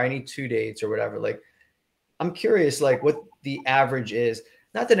you, or I need 2 dates or whatever. Like, I'm curious, like what the average is.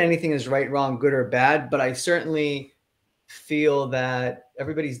 Not that anything is right, wrong, good or bad, but I certainly feel that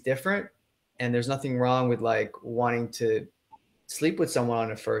everybody's different and there's nothing wrong with like wanting to sleep with someone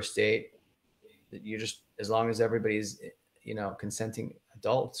on a first date. You just, as long as everybody's, you know, consenting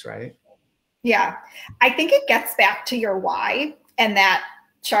adults, right? Yeah. I think it gets back to your why and that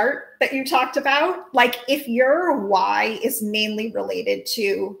chart that you talked about. Like, if your why is mainly related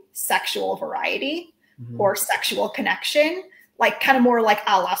to sexual variety Mm-hmm. or sexual connection, like kind of more like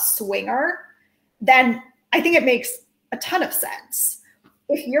a la swinger, then I think it makes a ton of sense.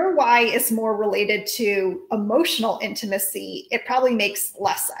 If your why is more related to emotional intimacy, it probably makes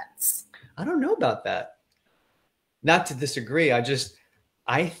less sense. I don't know about that. Not to disagree.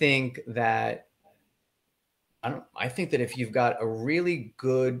 I think that I think that if you've got a really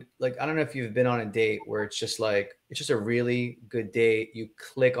good, like, I don't know if you've been on a date where it's just like, it's just a really good date. You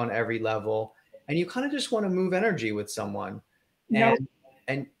click on every level and you kind of just want to move energy with someone. No.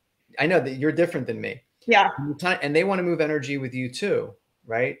 And I know that you're different than me. Yeah. And they want to move energy with you too.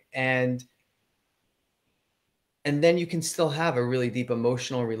 Right. And then you can still have a really deep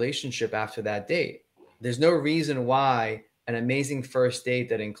emotional relationship after that date. There's no reason why an amazing first date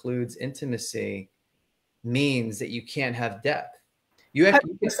that includes intimacy means that you can't have depth. You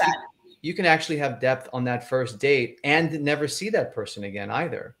can actually have depth on that first date and never see that person again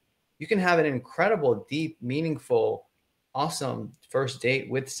either. You can have an incredible, deep, meaningful, awesome first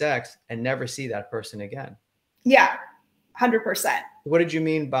date with sex and never see that person again. Yeah. 100%. What did you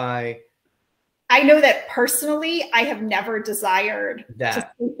mean by I know that personally, I have never desired that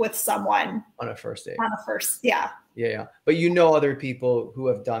to sleep with someone on a first date? On a first, yeah. Yeah. But you know other people who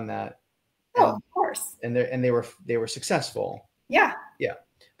have done that. Oh, of course. And they were successful. Yeah. Yeah.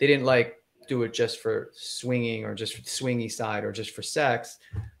 They didn't like do it just for swinging or just for the swingy side or just for sex.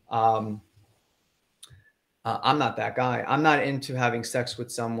 I'm not that guy. I'm not into having sex with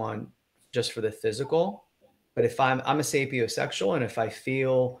someone just for the physical. But if I'm a sapiosexual, and if I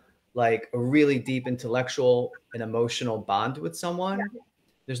feel like a really deep intellectual and emotional bond with someone,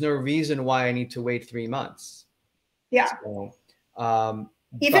 there's no reason why I need to wait 3 months. Yeah. So,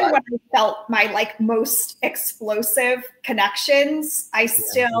 even when I felt my like most explosive connections, I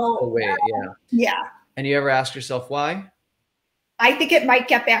still, yeah. And you ever ask yourself why? I think it might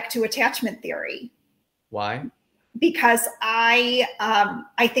get back to attachment theory. Why? Because I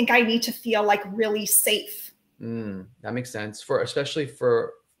think I need to feel like really safe. That makes sense. Especially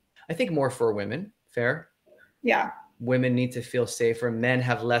for, I think more for women. Fair. Yeah. Women need to feel safer. Men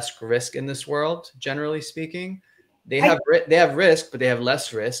have less risk in this world, generally speaking. They have risk, but they have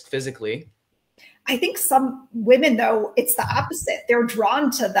less risk physically. I think some women, though, it's the opposite. They're drawn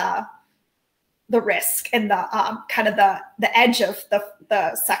to the risk and the kind of the edge of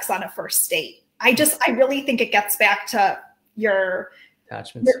the sex on a first date. I really think it gets back to your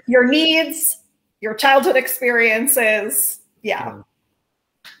attachments, your needs, your childhood experiences. Yeah.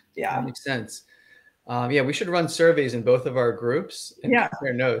 That makes sense. We should run surveys in both of our groups and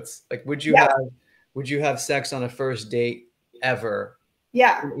compare notes. Like, would you have sex on a first date ever?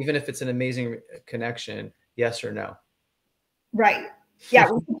 Yeah. Even if it's an amazing connection, yes or no? Right.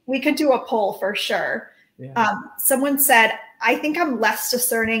 Yeah, we could do a poll for sure. Yeah. Someone said, I think I'm less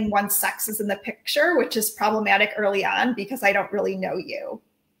discerning once sex is in the picture, which is problematic early on because I don't really know you.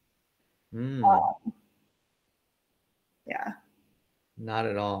 Yeah. Not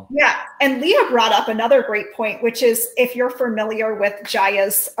at all. Yeah. And Leah brought up another great point, which is if you're familiar with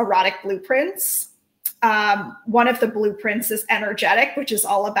Jaya's erotic blueprints, one of the blueprints is energetic, which is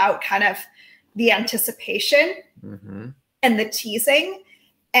all about kind of the anticipation and the teasing.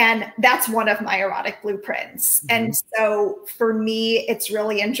 And that's one of my erotic blueprints. And so for me, it's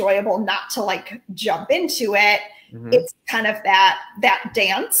really enjoyable not to like jump into it. It's kind of that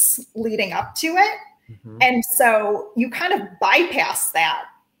dance leading up to it. And so you kind of bypass that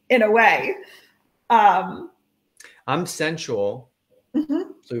in a way. I'm sensual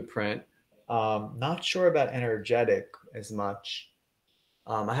blueprint. Not sure about energetic as much.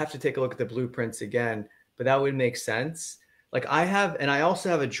 I have to take a look at the blueprints again, but that would make sense. Like I also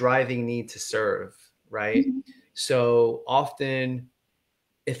have a driving need to serve, right? So often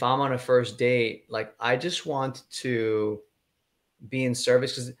if I'm on a first date, like I just want to be in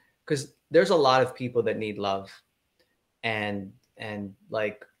service because there's a lot of people that need love. And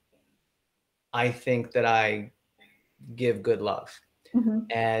like, I think that I give good love.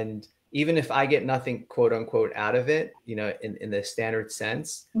 And even if I get nothing, quote unquote, out of it, you know, in the standard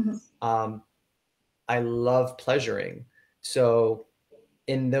sense, I love pleasuring. So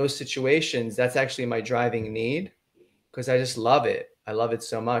in those situations, that's actually my driving need because I just love it. I love it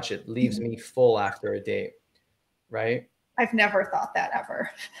so much. It leaves me full after a date, right? I've never thought that ever.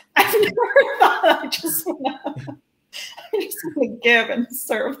 I've never thought I just want to give and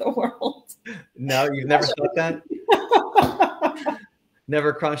serve the world. No, you've never thought that?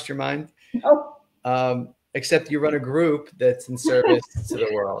 Never crossed your mind? No. Except you run a group that's in service to the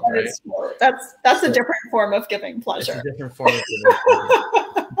world, right? That's a different form of giving pleasure. It's a different form of giving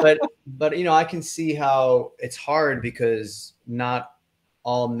pleasure. But you know, I can see how it's hard because not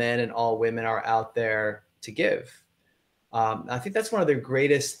all men and all women are out there to give. I think that's one of the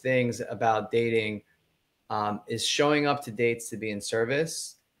greatest things about dating is showing up to dates to be in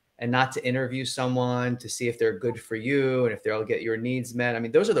service and not to interview someone to see if they're good for you and if they'll get your needs met. I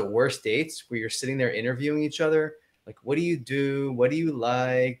mean, those are the worst dates where you're sitting there interviewing each other. Like, what do you do? What do you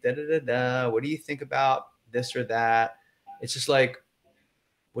like? Da, da, da, da. What do you think about this or that? It's just like,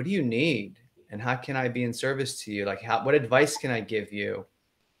 what do you need? And how can I be in service to you? Like, what advice can I give you?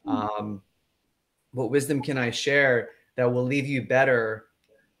 What wisdom can I share that will leave you better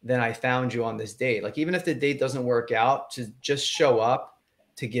than I found you on this date? Like, even if the date doesn't work out, to just show up,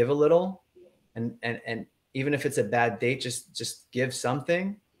 to give a little, and even if it's a bad date, just give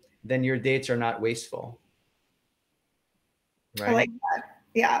something, then your dates are not wasteful. Right? I like that.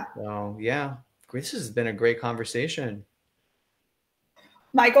 Yeah. So yeah, this has been a great conversation.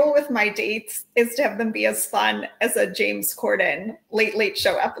 My goal with my dates is to have them be as fun as a James Corden Late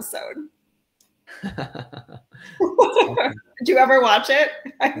Show episode. Do you ever watch it?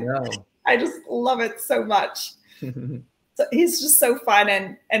 No. I just love it so much. So he's just so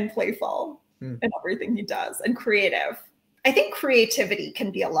fun and playful in everything he does and creative. I think creativity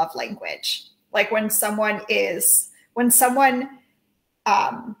can be a love language. Like when someone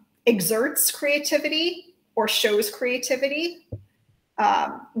exerts creativity or shows creativity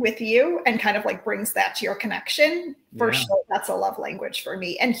with you and kind of like brings that to your connection, for sure, that's a love language for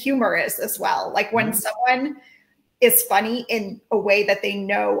me. And humor is as well. Like when someone is funny in a way that they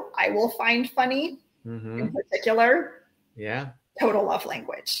know I will find funny in particular. Yeah. Total love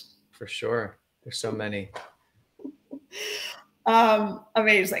language. For sure. There's so many.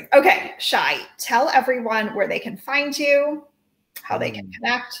 Amazing. Okay, Shai, tell everyone where they can find you how they can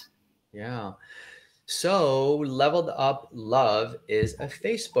connect. Yeah. So Leveled Up Love is a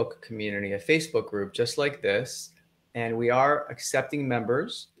Facebook community, a Facebook group just like this. And we are accepting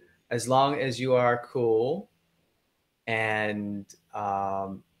members as long as you are cool and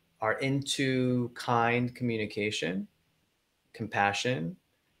are into kind communication, compassion,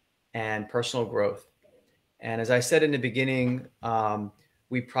 and personal growth. And as I said in the beginning,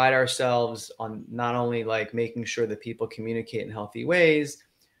 we pride ourselves on not only like making sure that people communicate in healthy ways,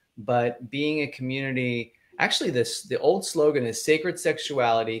 but being a community. Actually, the old slogan is sacred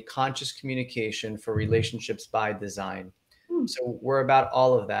sexuality, conscious communication for relationships by design. So we're about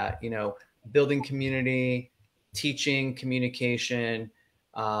all of that, building community, teaching communication,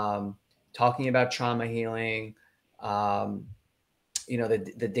 talking about trauma healing, um,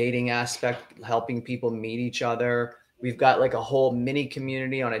 the dating aspect, helping people meet each other. We've got like a whole mini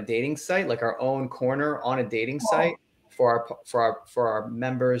community on a dating site, like our own corner on a dating site for our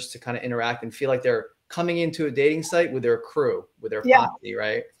members to kind of interact and feel like they're coming into a dating site with their crew, with their posse,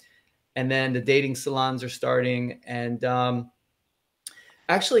 right? And then the dating salons are starting, and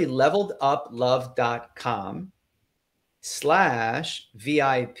actually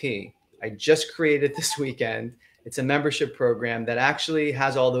leveluplove.com/VIP. I just created this weekend. It's a membership program that actually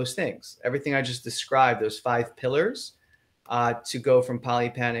has all those things, everything I just described, those 5 pillars, to go from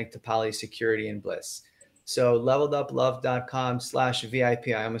polypanic to polysecurity and bliss. So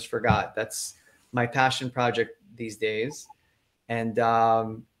leveluplove.com/VIP. I almost forgot. That's my passion project these days. And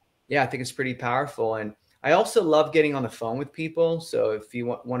yeah, I think it's pretty powerful. And I also love getting on the phone with people. So if you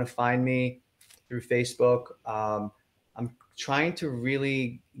want to find me through Facebook, I'm trying to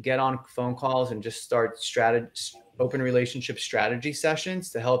really get on phone calls and just start open relationship strategy sessions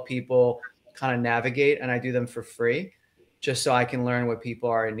to help people kind of navigate. And I do them for free, just so I can learn what people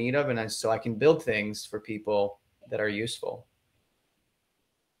are in need of, and so I can build things for people that are useful.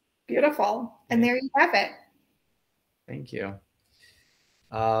 Beautiful. And there you have it. Thank you.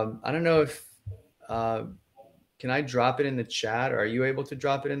 I don't know if, can I drop it in the chat, or are you able to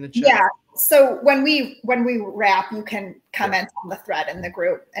drop it in the chat? Yeah. So when we wrap, you can comment on the thread in the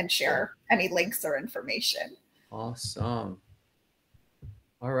group and share any links or information. Awesome.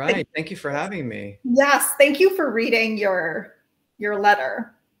 All right. Thank you for having me. Yes. Thank you for reading your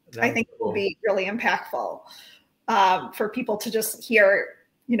letter. I think it will be really impactful for people to just hear,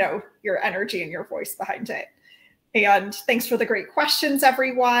 your energy and your voice behind it. And thanks for the great questions,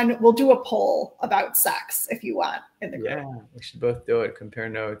 everyone. We'll do a poll about sex if you want in the group. Yeah, we should both do it. Compare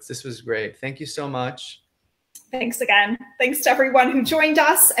notes. This was great. Thank you so much. Thanks again. Thanks to everyone who joined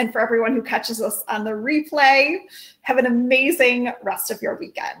us, and for everyone who catches us on the replay. Have an amazing rest of your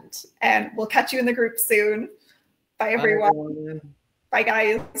weekend, and we'll catch you in the group soon. Bye, everyone. Bye,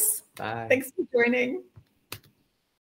 guys. Bye. Thanks for joining.